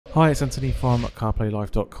Hi, it's Anthony from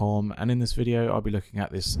CarPlayLife.com, and in this video I'll be looking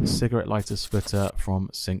at this cigarette lighter splitter from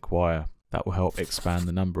Syncwire that will help expand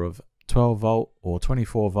the number of 12 volt or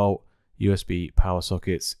 24 volt USB power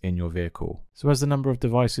sockets in your vehicle. So as the number of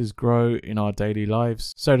devices grow in our daily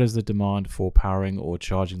lives, so does the demand for powering or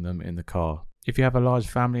charging them in the car. If you have a large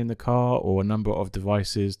family in the car or a number of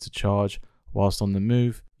devices to charge whilst on the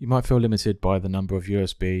move, you might feel limited by the number of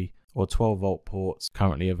USB or 12 volt ports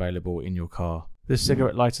currently available in your car. This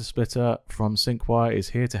cigarette lighter splitter from Syncwire is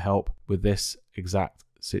here to help with this exact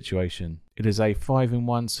situation. It is a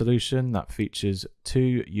 5-in-1 solution that features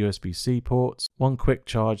 2 USB-C ports, 1 quick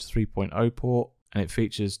charge 3.0 port, and it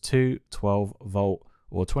features 2 12 volt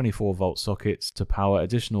or 24 volt sockets to power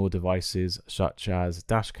additional devices such as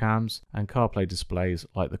dash cams and CarPlay displays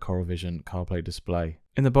like the Coral Vision CarPlay display.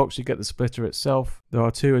 In the box you get the splitter itself. There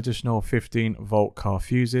are 2 additional 15 volt car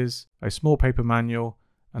fuses, a small paper manual,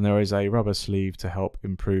 and there is a rubber sleeve to help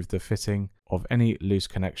improve the fitting of any loose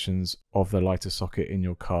connections of the lighter socket in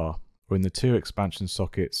your car or in the 2 expansion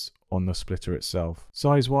sockets on the splitter itself.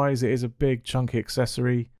 Size wise, it is a big chunky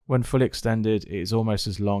accessory. When fully extended, it is almost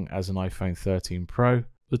as long as an iPhone 13 Pro.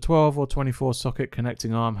 The 12 or 24 socket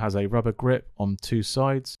connecting arm has a rubber grip on 2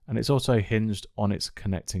 sides, and it's also hinged on its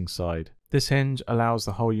connecting side. This hinge allows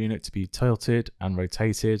the whole unit to be tilted and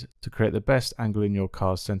rotated to create the best angle in your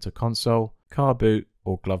car's center console, car boot,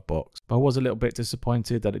 or glove box, but I was a little bit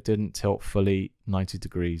disappointed that it didn't tilt fully 90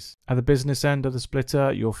 degrees. At the business end of the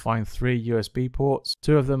splitter, you'll find 3 USB ports.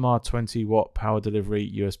 2 of them are 20 watt power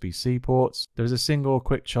delivery USB-C ports. There is a single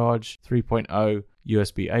quick charge 3.0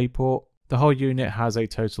 USB-A port. The whole unit has a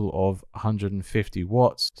total of 150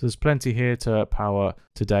 watts, so there's plenty here to power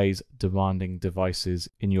today's demanding devices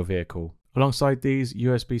in your vehicle. Alongside these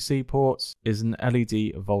USB-C ports is an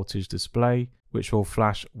LED voltage display which will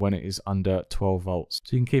flash when it is under 12 volts.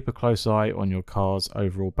 So you can keep a close eye on your car's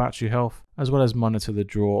overall battery health, as well as monitor the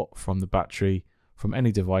draw from the battery from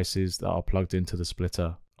any devices that are plugged into the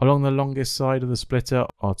splitter. Along the longest side of the splitter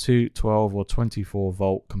are 2 12 or 24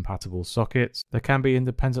 volt compatible sockets. They can be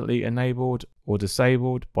independently enabled or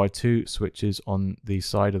disabled by 2 switches on the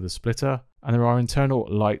side of the splitter, and there are internal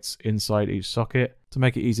lights inside each socket to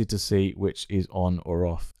make it easy to see which is on or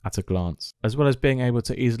off at a glance, as well as being able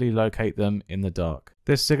to easily locate them in the dark.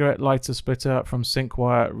 This cigarette lighter splitter from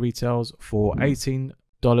Syncwire retails for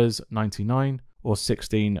 $18.99 or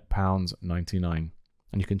 £16.99,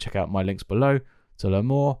 and you can check out my links below to learn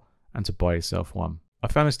more and to buy yourself one. I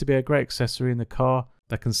found this to be a great accessory in the car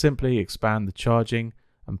that can simply expand the charging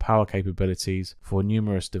and power capabilities for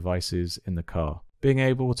numerous devices in the car. Being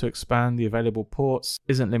able to expand the available ports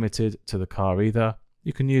isn't limited to the car either.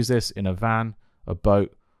 You can use this in a van, a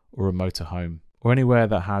boat, or a motorhome, or anywhere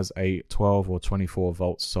that has a 12 or 24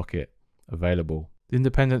 volt socket available. The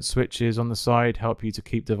independent switches on the side help you to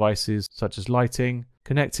keep devices such as lighting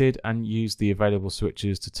connected and use the available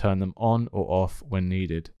switches to turn them on or off when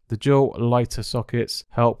needed. The dual lighter sockets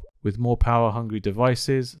help with more power hungry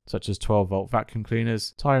devices such as 12 volt vacuum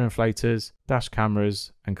cleaners, tire inflators, dash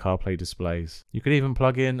cameras, and CarPlay displays. You could even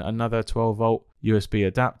plug in another 12 volt USB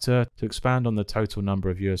adapter to expand on the total number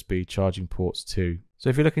of USB charging ports too. So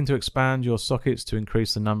if you're looking to expand your sockets to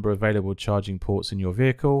increase the number of available charging ports in your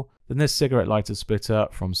vehicle, then this cigarette lighter splitter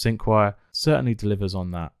from Syncwire certainly delivers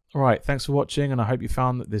on that. Alright, thanks for watching, and I hope you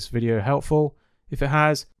found this video helpful. If it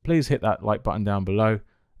has, please hit that like button down below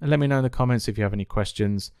and let me know in the comments if you have any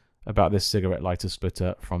questions about this cigarette lighter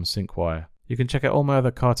splitter from Syncwire. You can check out all my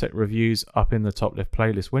other car tech reviews up in the top left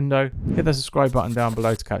playlist window. Hit the subscribe button down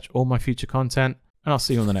below to catch all my future content, and I'll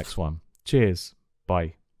see you on the next one. Cheers.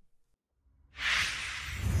 Bye.